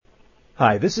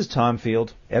Hi, this is Tom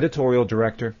Field, Editorial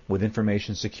Director with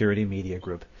Information Security Media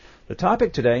Group. The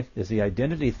topic today is the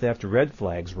Identity Theft Red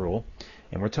Flags Rule,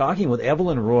 and we're talking with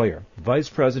Evelyn Royer, Vice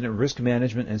President, Risk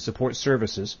Management and Support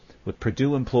Services with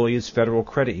Purdue Employees Federal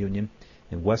Credit Union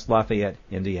in West Lafayette,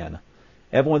 Indiana.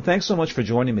 Evelyn, thanks so much for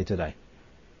joining me today.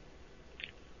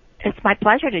 It's my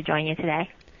pleasure to join you today.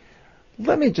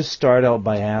 Let me just start out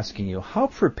by asking you, how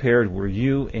prepared were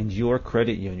you and your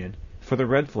credit union for the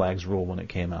Red Flags Rule when it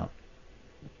came out?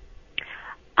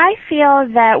 I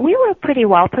feel that we were pretty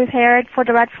well prepared for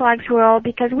the Red Flags Rule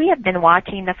because we have been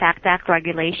watching the FACT Act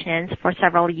regulations for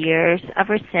several years,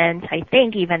 ever since, I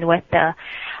think, even with the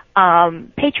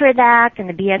Patriot Act and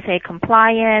the BSA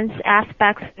compliance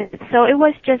aspects. So it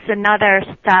was just another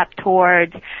step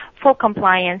towards full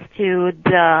compliance to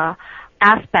the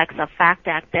aspects of FACT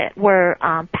Act that were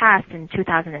passed in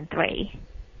 2003.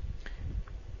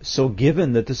 So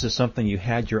given that this is something you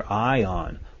had your eye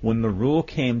on, when the rule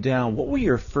came down, what were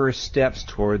your first steps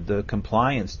toward the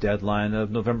compliance deadline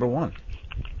of November 1?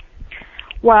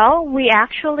 Well, we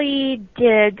actually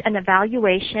did an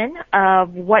evaluation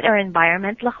of what our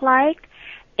environment looked like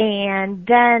and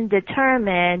then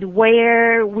determined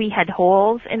where we had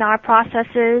holes in our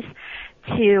processes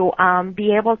to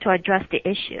be able to address the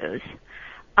issues.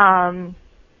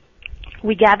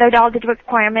 We gathered all the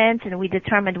requirements and we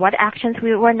determined what actions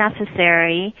were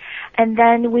necessary, and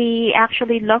then we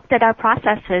actually looked at our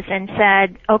processes and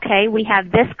said, okay, we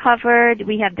have this covered,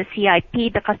 we have the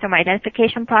CIP, the customer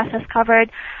identification process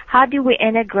covered. How do we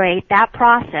integrate that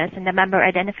process and the member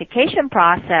identification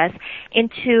process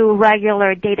into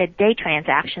regular day-to-day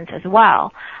transactions as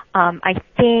well? I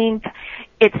think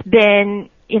it's been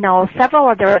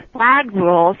several of the red flag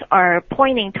rules are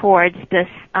pointing towards this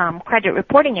credit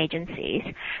reporting agencies.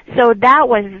 So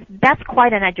that's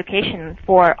quite an education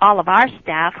for all of our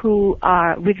staff who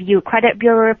review credit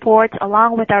bureau reports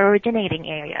along with our originating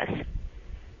areas.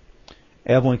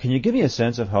 Evelyn, can you give me a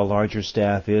sense of how large your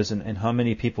staff is and how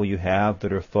many people you have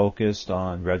that are focused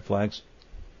on red flags?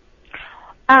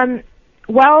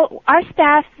 Well, our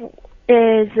staff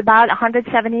is about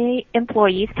 170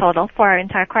 employees total for our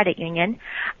entire credit union.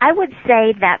 I would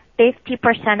say that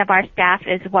 50% of our staff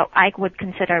is what I would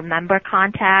consider member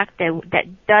contact that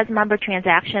does member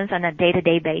transactions on a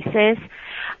day-to-day basis.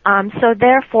 So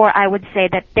therefore, I would say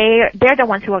that they're the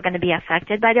ones who are going to be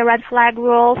affected by the red flag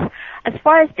rules. As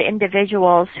far as the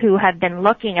individuals who have been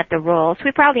looking at the rules,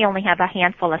 we probably only have a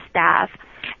handful of staff.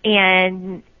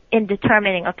 And in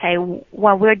determining, okay,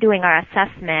 when we're doing our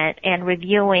assessment and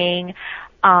reviewing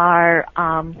our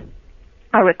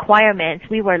requirements,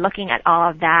 we were looking at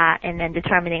all of that and then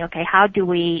determining, okay, how do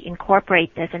we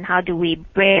incorporate this and how do we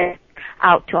bring it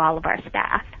out to all of our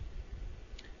staff?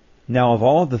 Now, of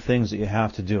all of the things that you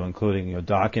have to do, including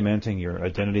documenting your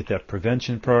identity theft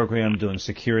prevention program, doing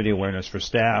security awareness for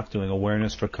staff, doing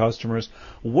awareness for customers,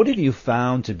 what have you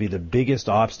found to be the biggest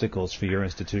obstacles for your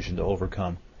institution to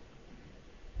overcome?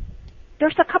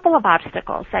 There's a couple of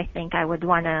obstacles I think I would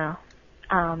want to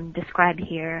describe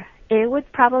here. It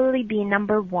would probably be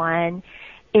number one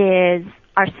is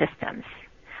our systems.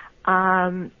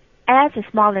 As a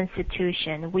small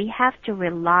institution, we have to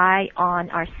rely on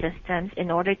our systems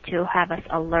in order to have us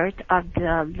alert of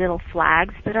the little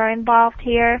flags that are involved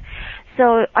here.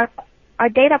 So our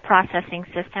data processing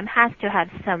system has to have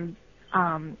some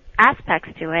aspects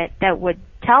to it that would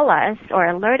tell us or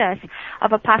alert us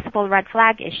of a possible red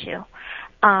flag issue.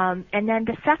 And then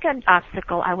the second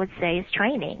obstacle, I would say, is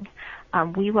training.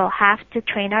 We will have to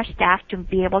train our staff to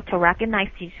be able to recognize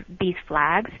these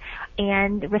flags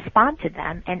and respond to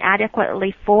them and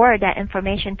adequately forward that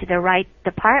information to the right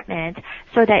department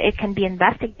so that it can be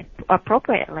investigated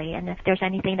appropriately. And if there's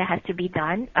anything that has to be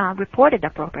done, reported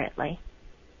appropriately.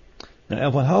 Now,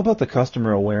 Evelyn, how about the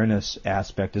customer awareness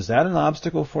aspect? Is that an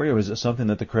obstacle for you, or is it something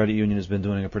that the credit union has been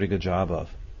doing a pretty good job of?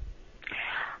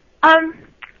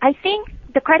 I think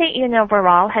the credit union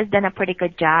overall has done a pretty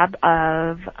good job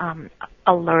of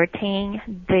alerting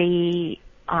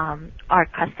our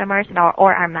customers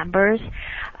or our members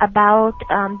about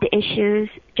the issues,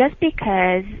 just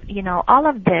because all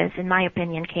of this, in my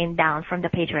opinion, came down from the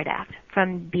Patriot Act,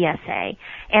 from BSA,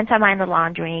 anti-money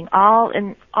laundering, all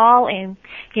in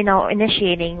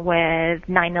initiating with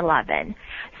 9/11.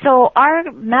 So our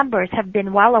members have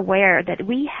been well aware that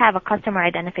we have a customer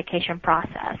identification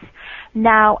process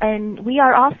now, and we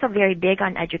are also very big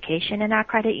on education in our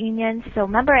credit union. So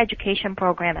member education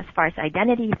program as far as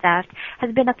identity theft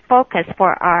has been a focus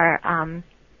for our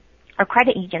a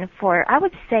credit union for, I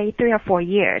would say, 3 or 4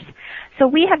 years. So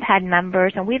we have had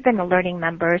members, and we've been alerting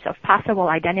members of possible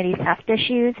identity theft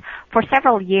issues for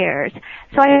several years.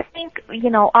 So I think,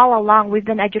 all along we've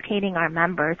been educating our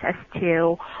members as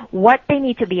to what they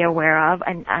need to be aware of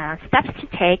and steps to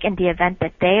take in the event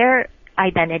that their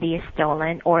identity is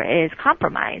stolen or is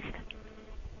compromised.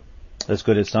 That's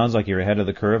good. It sounds like you're ahead of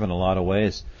the curve in a lot of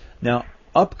ways. Now,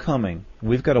 upcoming,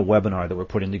 we've got a webinar that we're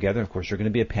putting together. Of course, you're going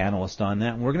to be a panelist on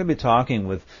that. And we're going to be talking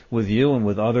with you and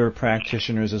with other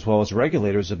practitioners as well as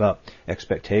regulators about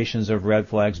expectations of red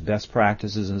flags, best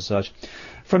practices, and such.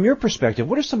 From your perspective,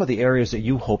 what are some of the areas that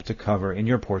you hope to cover in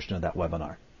your portion of that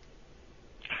webinar?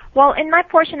 Well, in my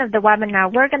portion of the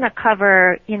webinar, we're going to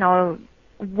cover,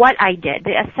 what I did,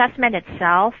 the assessment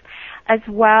itself, as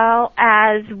well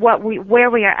as where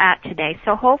we are at today.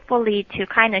 So hopefully to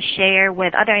kind of share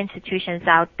with other institutions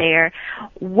out there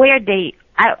where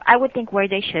I would think where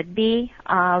they should be.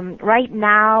 Right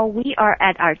now we are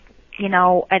at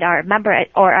our member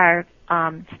or our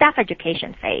staff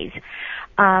education phase.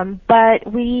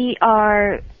 But we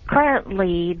are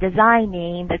currently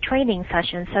designing the training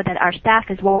sessions so that our staff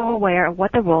is well aware of what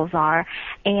the rules are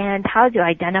and how to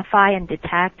identify and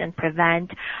detect and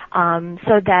prevent,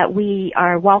 so that we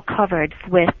are well covered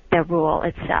with the rule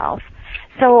itself.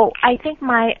 So I think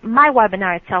my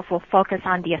webinar itself will focus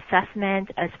on the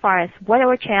assessment as far as what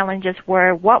our challenges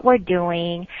were, what we're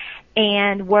doing,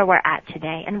 and where we're at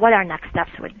today, and what our next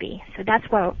steps would be. So that's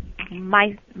what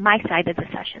my side of the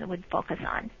session would focus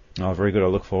on. Oh, very good. I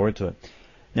look forward to it.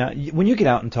 Now, when you get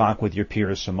out and talk with your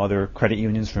peers from other credit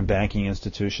unions, from banking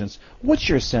institutions, what's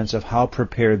your sense of how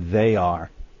prepared they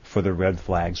are for the red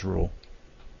flags rule?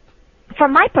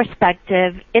 From my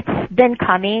perspective, it's been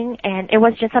coming, and it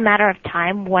was just a matter of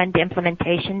time when the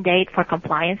implementation date for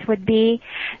compliance would be.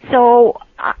 So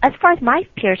as far as my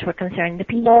peers were concerned, the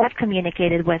people I've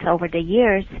communicated with over the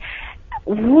years,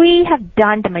 we have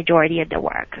done the majority of the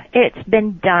work. It's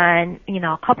been done,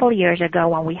 a couple of years ago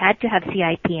when we had to have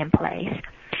CIP in place.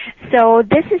 So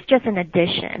this is just an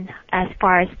addition as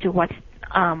far as to what's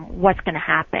going to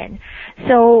happen.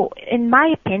 So in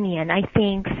my opinion, I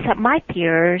think my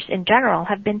peers in general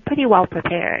have been pretty well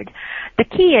prepared. The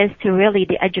key is to really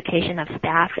the education of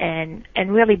staff and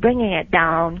really bringing it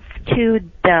down to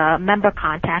the member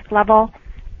contact level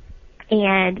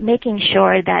and making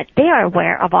sure that they are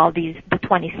aware of all the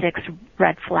 26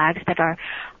 red flags that are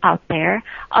out there,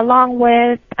 along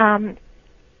with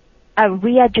a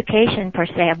re-education per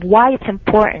se of why it's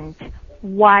important,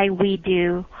 why we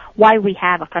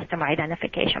have a customer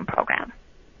identification program.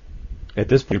 At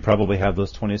this point, you probably have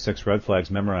those 26 red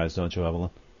flags memorized, don't you, Evelyn?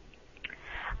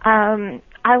 I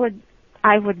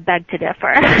would beg to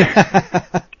differ.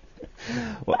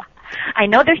 Well, I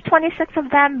know there's 26 of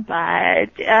them, but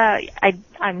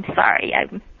I'm sorry.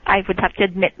 I would have to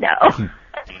admit no.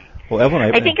 Well,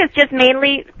 Evelyn, I think it's just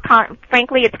mainly,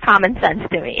 frankly, it's common sense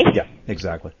to me. Yeah,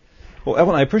 exactly. Well,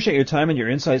 Evelyn, I appreciate your time and your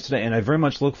insights today, and I very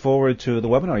much look forward to the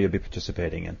webinar you'll be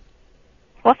participating in.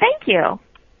 Well, thank you.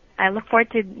 I look forward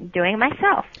to doing it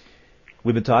myself.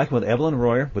 We've been talking with Evelyn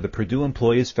Royer with the Purdue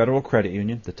Employees Federal Credit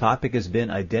Union. The topic has been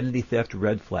Identity Theft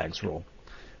Red Flags Rule.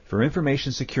 For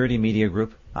Information Security Media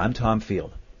Group, I'm Tom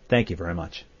Field. Thank you very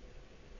much.